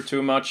future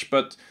too much.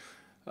 But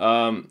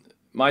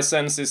my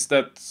sense is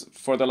that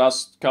for the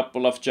last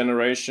couple of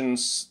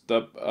generations,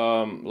 the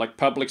like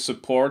public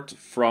support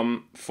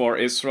for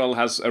Israel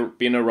has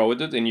been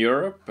eroded in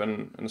Europe,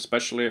 and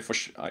especially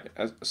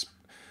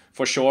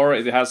for sure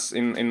it has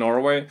in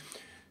Norway.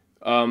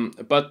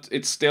 But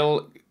it's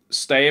still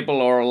stable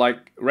or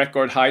like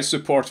record high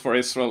support for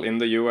Israel in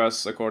the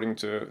U.S. according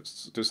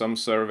to some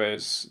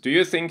surveys. Do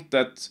you think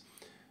that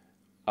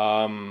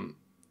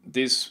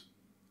this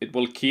it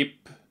will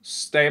keep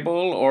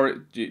stable, or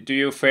do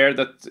you fear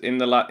that in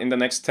the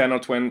next 10 or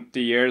 20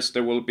 years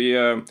there will be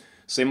a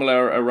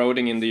similar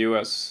eroding in the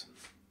U.S.?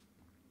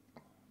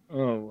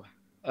 oh,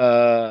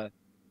 uh,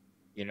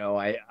 you know,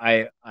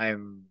 I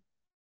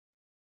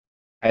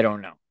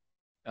don't know.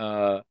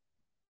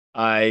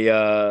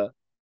 I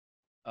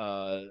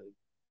I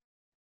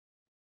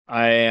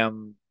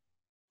am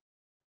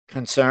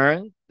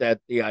concerned that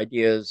the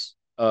ideas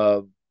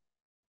of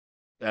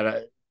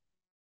that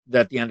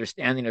that the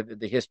understanding of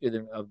the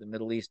history of the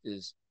Middle East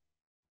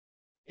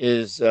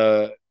is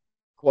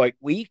quite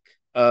weak.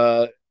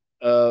 The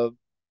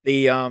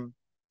I'm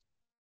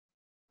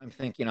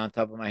thinking on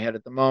top of my head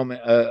at the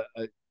moment.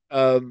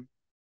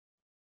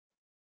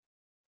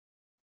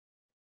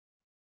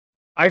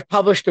 I've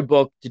published a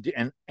book to do,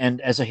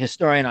 and as a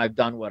historian, I've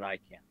done what I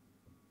can.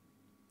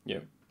 Yeah.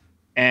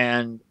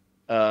 And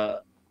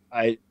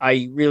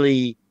I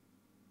really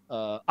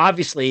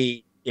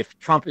obviously, if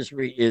Trump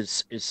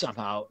is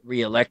somehow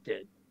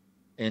reelected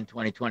in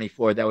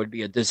 2024, that would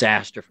be a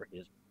disaster for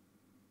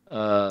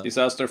Israel.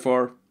 Disaster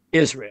for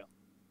Israel.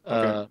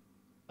 Okay.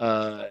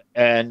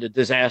 And a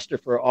disaster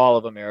for all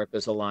of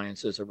America's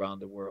alliances around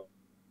the world.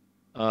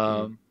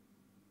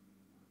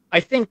 I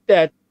think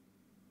that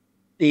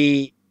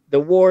the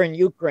war in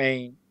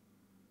Ukraine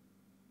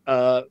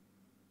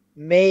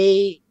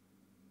may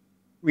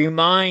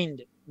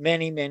remind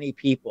many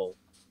people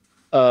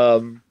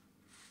of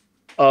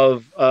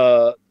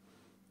the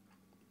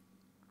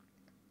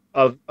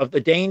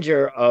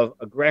danger of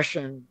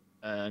aggression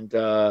and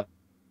the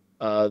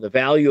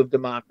value of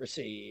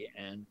democracy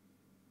and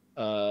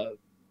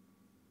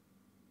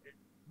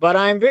but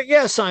I'm very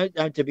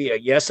I'm to be a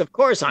yes, of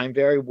course I'm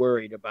very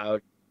worried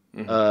about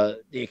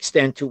the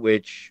extent to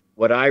which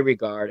what I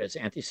regard as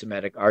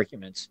anti-Semitic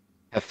arguments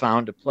have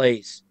found a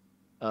place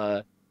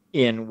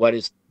in what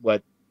is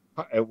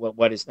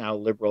now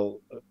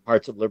liberal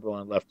parts of liberal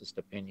and leftist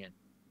opinion.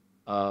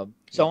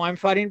 So I'm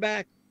fighting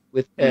back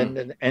with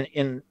and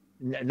in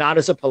not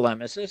as a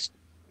polemicist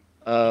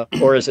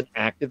or as an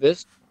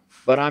activist,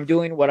 but I'm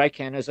doing what I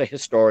can as a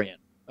historian,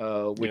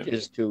 which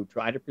is to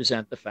try to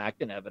present the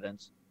fact and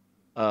evidence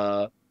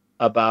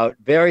about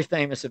very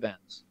famous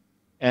events.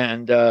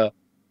 And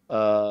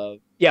I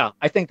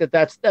think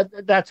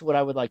that's what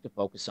I would like to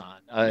focus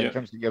on in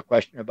terms of your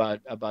question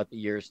about the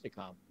years to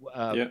come.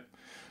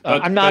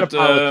 I'm not a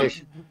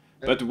politician.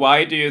 But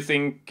why do you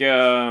think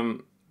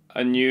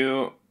a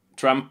new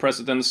Trump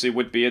presidency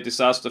would be a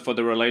disaster for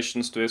the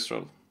relations to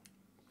Israel?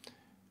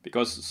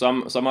 Because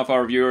some of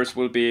our viewers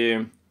will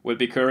be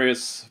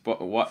curious.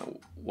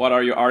 What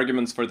are your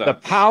arguments for that? The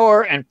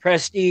power and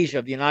prestige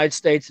of the United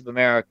States of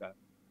America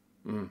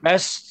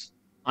rests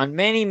on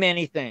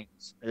many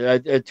things.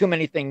 Too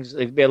many things.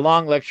 There'd be a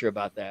long lecture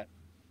about that.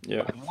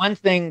 Yeah. But one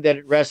thing that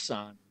it rests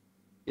on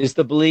is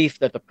the belief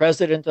that the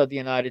President of the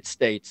United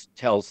States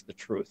tells the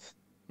truth.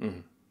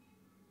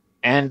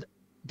 And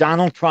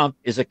Donald Trump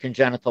is a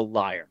congenital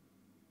liar.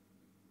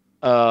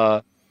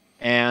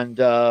 And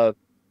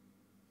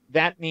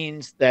that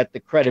means that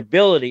the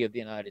credibility of the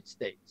United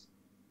States,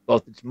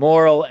 both its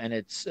moral and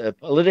its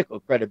political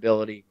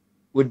credibility,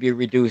 would be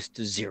reduced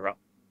to zero.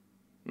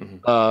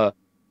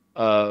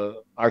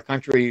 Our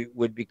country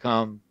would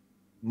become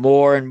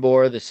more and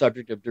more the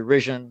subject of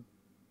derision,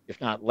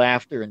 if not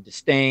laughter and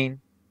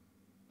disdain.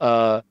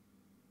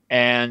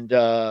 And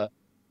no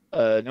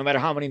matter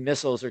how many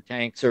missiles or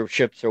tanks or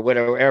ships or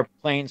whatever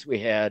airplanes we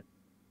had,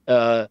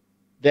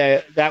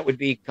 that would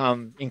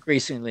become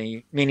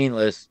increasingly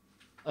meaningless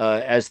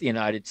as the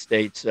United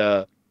States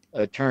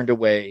turned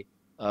away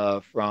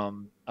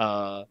from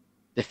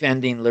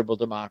defending liberal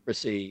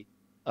democracy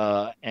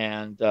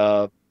and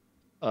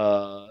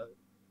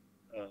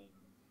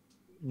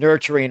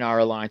nurturing our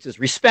alliances,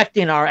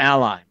 respecting our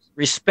allies,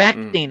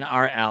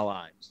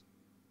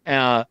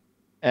 and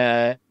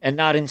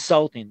not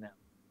insulting them.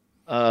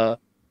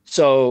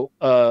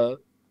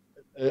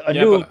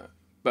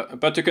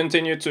 But to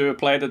continue to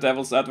play the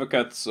devil's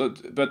advocate,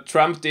 but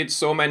Trump did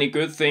so many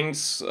good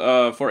things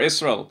for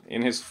Israel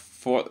in his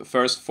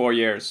first 4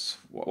 years.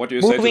 What do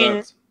you say to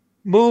that?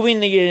 Moving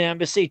the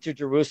embassy to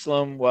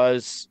Jerusalem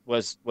was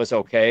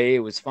okay. It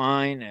was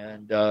fine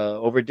and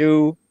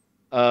overdue.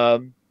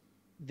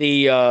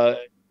 The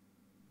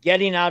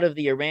getting out of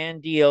the Iran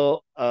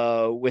deal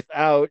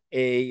without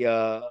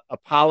a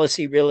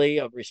policy really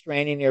of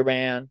restraining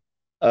Iran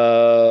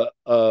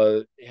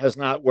has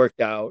not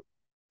worked out.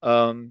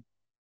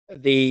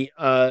 The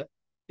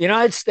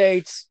United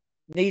States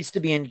needs to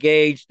be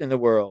engaged in the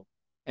world,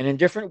 and in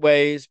different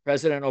ways,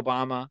 President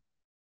Obama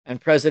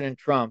and President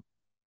Trump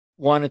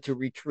wanted to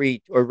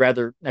retreat, or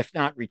rather, if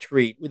not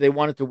retreat, they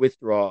wanted to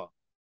withdraw.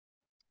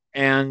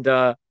 And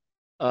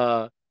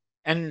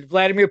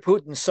Vladimir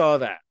Putin saw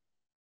that.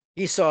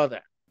 He saw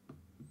that.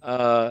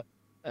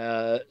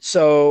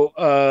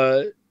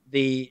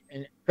 The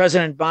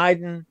President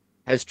Biden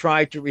has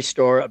tried to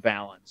restore a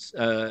balance.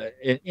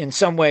 In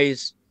some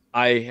ways,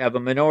 I have a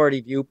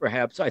minority view,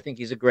 perhaps. I think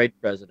he's a great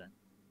president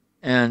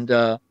and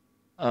a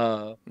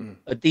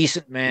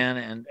decent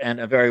man and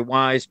a very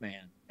wise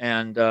man.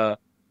 And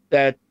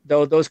that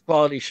though those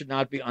qualities should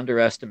not be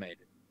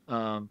underestimated.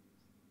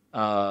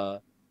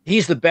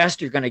 He's the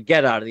best you're going to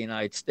get out of the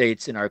United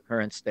States in our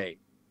current state.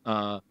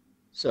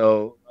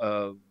 So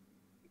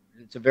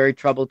it's a very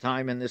troubled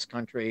time in this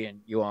country,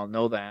 and you all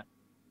know that.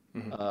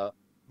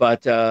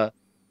 But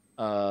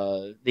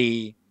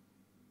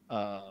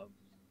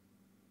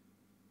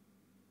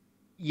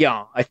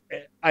Yeah,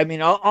 I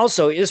mean,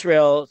 also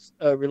Israel's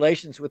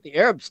relations with the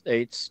Arab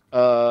states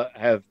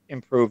have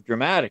improved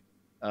dramatically,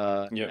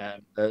 Yeah.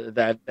 and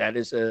that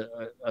is a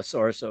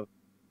source of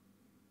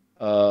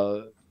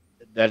uh,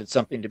 that it's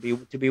something to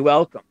be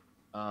welcome.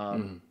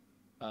 Um,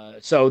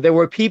 Mm. so there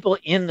were people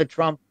in the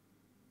Trump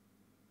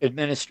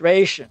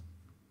administration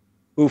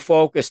who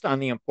focused on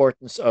the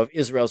importance of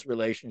Israel's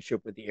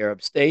relationship with the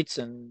Arab states,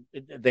 and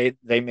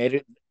they made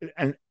it,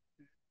 and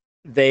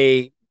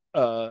they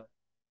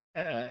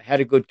had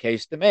a good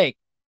case to make.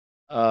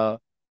 Uh,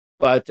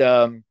 but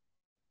the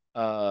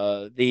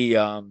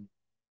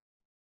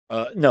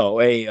no,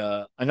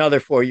 a another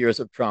 4 years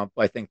of Trump,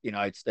 I think the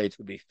United States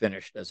would be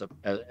finished as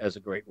a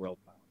great world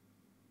power.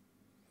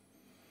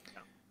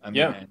 I mean,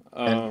 Yeah.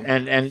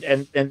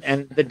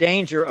 and the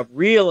danger of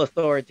real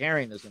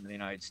authoritarianism in the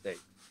United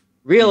States,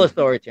 real Mm.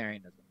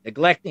 authoritarianism,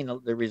 neglecting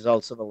the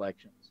results of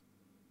elections,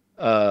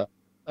 uh,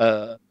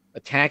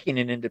 attacking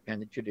an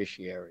independent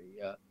judiciary.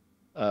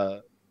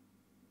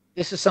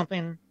 This is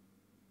something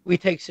we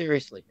take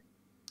seriously.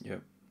 Yeah.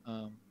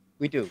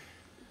 We do.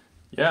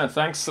 Yeah,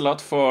 thanks a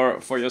lot for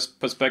your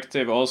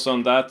perspective also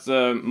on that.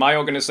 My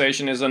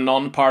organization is a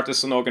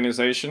non-partisan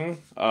organization,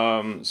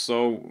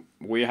 so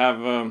we have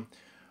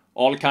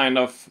all kind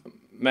of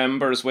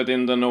members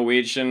within the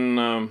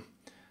Norwegian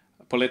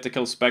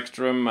political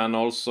spectrum, and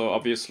also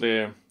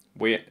obviously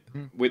we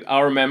with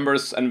our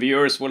members and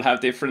viewers will have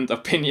different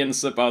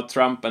opinions about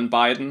Trump and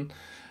Biden.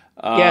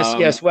 Yes,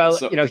 yes. Well,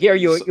 So, here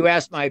so you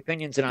asked my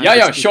opinions, and I'm yeah,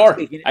 just yeah, sure,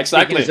 speaking as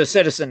exactly. a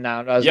citizen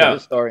now, not as a Yeah,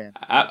 historian.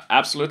 Yeah.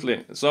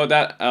 absolutely. So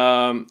that's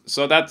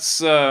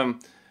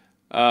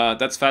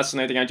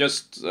fascinating. I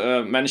just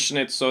mention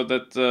it so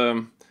that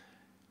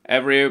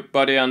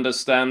everybody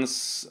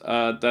understands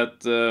that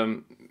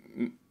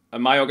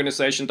my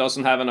organization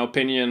doesn't have an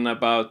opinion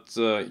about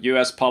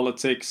U.S.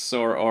 politics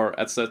or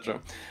etc.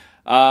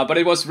 But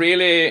it was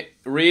really,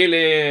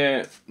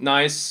 really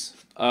nice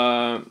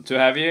to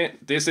have you.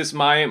 This is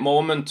my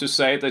moment to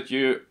say that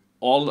you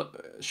all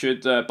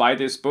should buy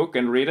this book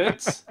and read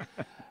it,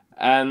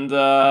 and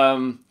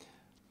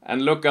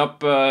look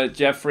up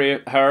Jeffrey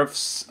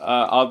Herf's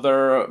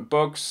other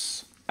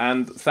books.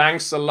 And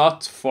thanks a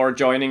lot for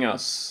joining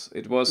us.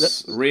 It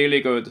was really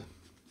good.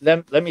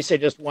 Let me say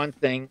just one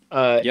thing.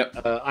 Yep.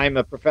 I'm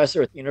a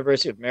professor at the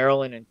University of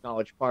Maryland in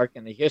College Park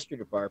in the history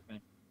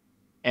department,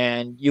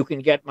 and you can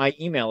get my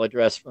email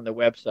address from the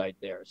website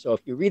there. So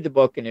if you read the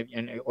book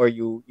or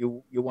you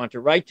want to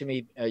write to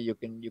me, you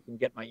can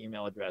get my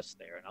email address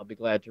there, and I'll be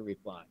glad to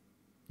reply.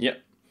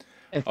 Yep.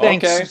 And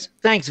Okay.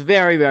 thanks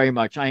very, very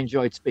much. I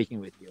enjoyed speaking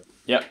with you.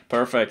 Yep.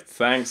 Perfect.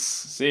 Thanks.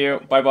 See you.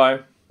 Bye bye.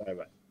 Bye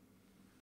bye.